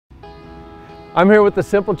I'm here with the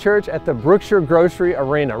Simple Church at the Brookshire Grocery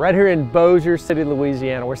Arena, right here in Bossier City,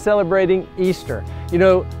 Louisiana. We're celebrating Easter. You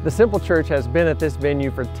know, the Simple Church has been at this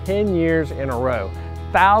venue for 10 years in a row.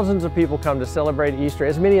 Thousands of people come to celebrate Easter,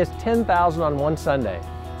 as many as 10,000 on one Sunday.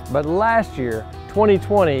 But last year,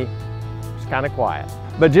 2020, was kind of quiet.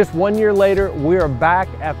 But just 1 year later, we are back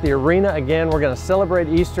at the arena again. We're going to celebrate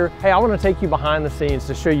Easter. Hey, I want to take you behind the scenes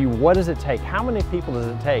to show you what does it take, how many people does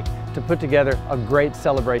it take to put together a great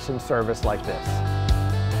celebration service like this.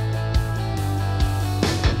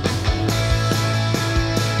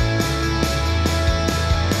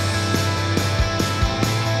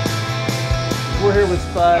 We're here with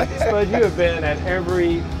Spud. Spud, you have been at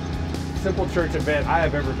every Simple Church event I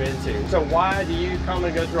have ever been to. So why do you come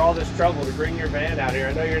and go through all this trouble to bring your van out here?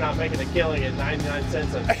 I know you're not making a killing at 99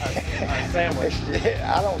 cents a sandwich.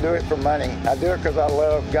 I don't do it for money. I do it because I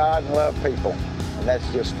love God and love people, and that's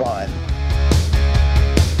just fun.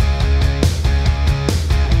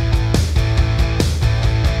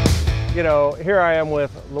 You know, here I am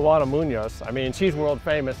with Luana Munoz. I mean, she's world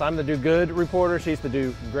famous. I'm the Do Good reporter. She's the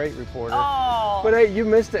Do Great reporter. Oh. But hey, you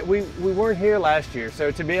missed it. We weren't here last year.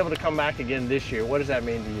 So to be able to come back again this year, what does that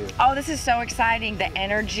mean to you? Oh, this is so exciting. The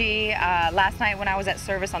energy. Last night when I was at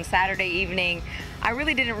service on Saturday evening, I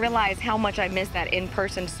really didn't realize how much I missed that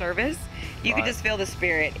in-person service. You could just feel the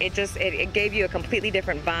spirit. It gave you a completely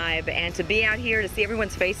different vibe. And to be out here to see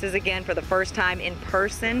everyone's faces again for the first time in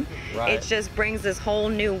person, it just brings this whole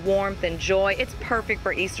new warmth and joy. It's perfect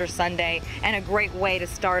for Easter Sunday and a great way to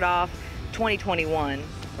start off 2021.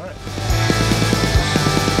 All right.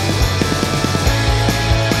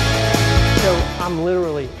 So I'm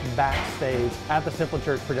literally backstage at the Simple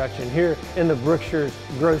Church production here in the Brookshire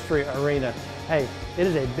Grocery Arena. Hey, it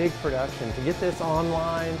is a big production. To get this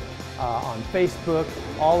online, on Facebook,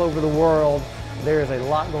 all over the world, there is a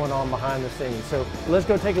lot going on behind the scenes. So let's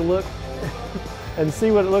go take a look and see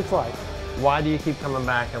what it looks like. Why do you keep coming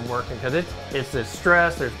back and working? Because it's this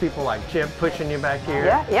stress. There's people like Chip pushing you back here.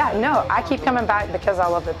 Yeah, no, I keep coming back because I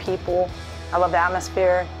love the people, I love the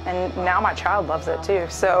atmosphere, and now my child loves it too.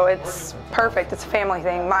 So it's perfect. It's a family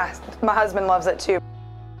thing. My husband loves it too.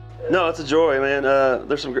 No, it's a joy, man.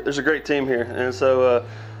 There's a great team here, and so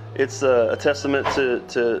it's a testament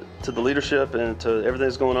to the leadership and to everything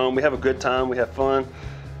that's going on. We have a good time, we have fun,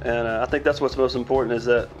 and I think that's what's most important is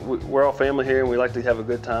that we're all family here and we like to have a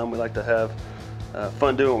good time. We like to have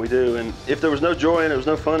fun doing what we do, and if there was no joy in it, there was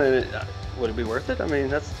no fun in it, would it be worth it? I mean,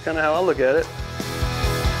 that's kind of how I look at it.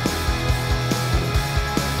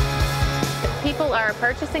 People are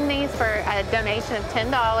purchasing these for a donation of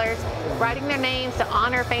 $10, writing their names to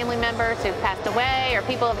honor family members who've passed away or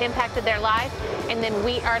people have impacted their life, and then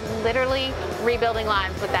we are literally rebuilding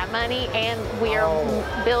lives with that money, and we are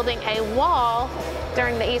building a wall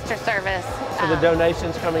during the Easter service. So the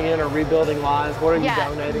donations coming in are rebuilding lives. What are you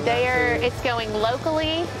donating? It's going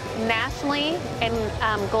locally, nationally, and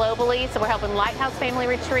globally. So we're helping Lighthouse Family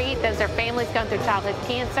Retreat. Those are families going through childhood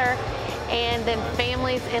cancer. And then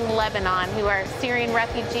families in Lebanon who are Syrian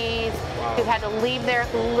refugees who've had to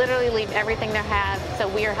literally leave everything they have. So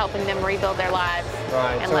we are helping them rebuild their lives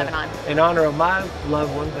in Lebanon. In honor of my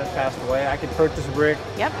loved one that passed away, I could purchase a brick,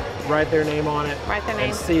 write their name on it,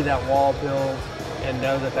 and see that wall build and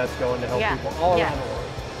know that that's going to help people all around the world.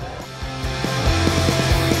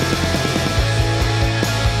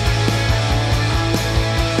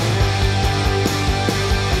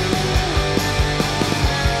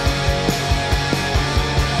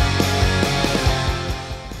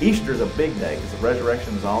 Easter's a big day because the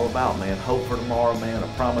resurrection is all about, man, hope for tomorrow, man, a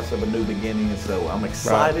promise of a new beginning. And so I'm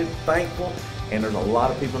excited, thankful, and there's a lot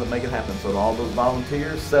of people that make it happen. So all those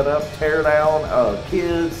volunteers, set up, tear down,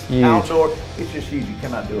 kids, outdoor, it's just huge. You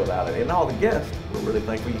cannot do without it. And all the guests, we're really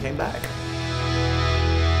thankful you came back.